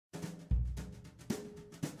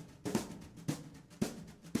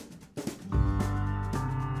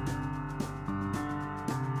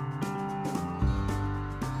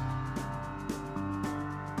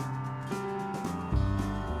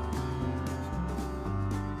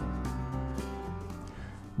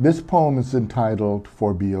This poem is entitled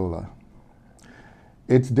For Biola.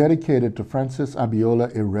 It's dedicated to Francis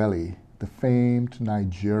Abiola Ireli, the famed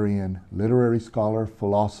Nigerian literary scholar,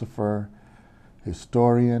 philosopher,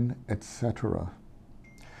 historian, etc.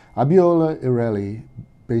 Abiola Ireli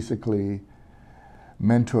basically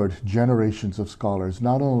mentored generations of scholars,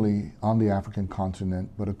 not only on the African continent,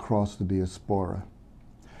 but across the diaspora.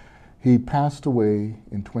 He passed away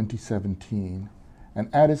in 2017, and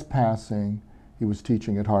at his passing, he was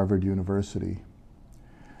teaching at Harvard University.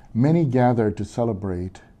 Many gathered to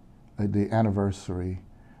celebrate the anniversary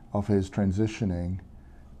of his transitioning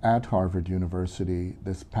at Harvard University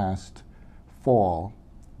this past fall,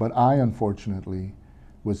 but I, unfortunately,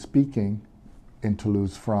 was speaking in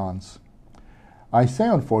Toulouse, France. I say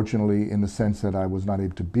unfortunately in the sense that I was not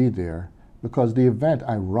able to be there because the event,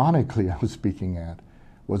 ironically, I was speaking at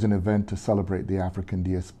was an event to celebrate the African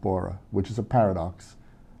diaspora, which is a paradox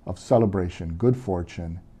of celebration, good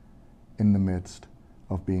fortune, in the midst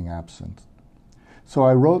of being absent. So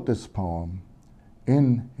I wrote this poem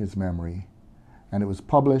in his memory, and it was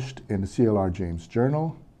published in the CLR James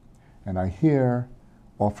Journal, and I here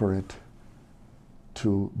offer it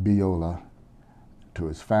to Biola, to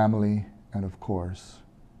his family, and of course,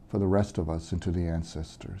 for the rest of us and to the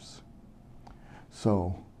ancestors.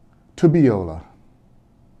 So, to Biola.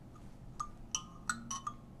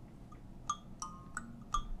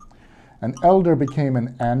 An elder became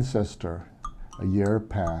an ancestor, a year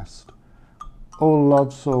passed. O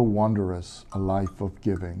love so wondrous, a life of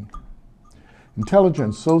giving.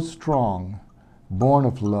 Intelligence so strong, born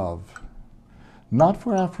of love, not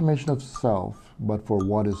for affirmation of self, but for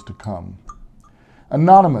what is to come.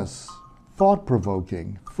 Anonymous,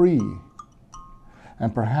 thought-provoking, free,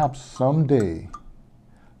 and perhaps someday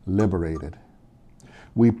liberated.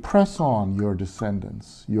 We press on your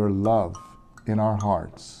descendants, your love in our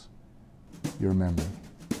hearts, your memory.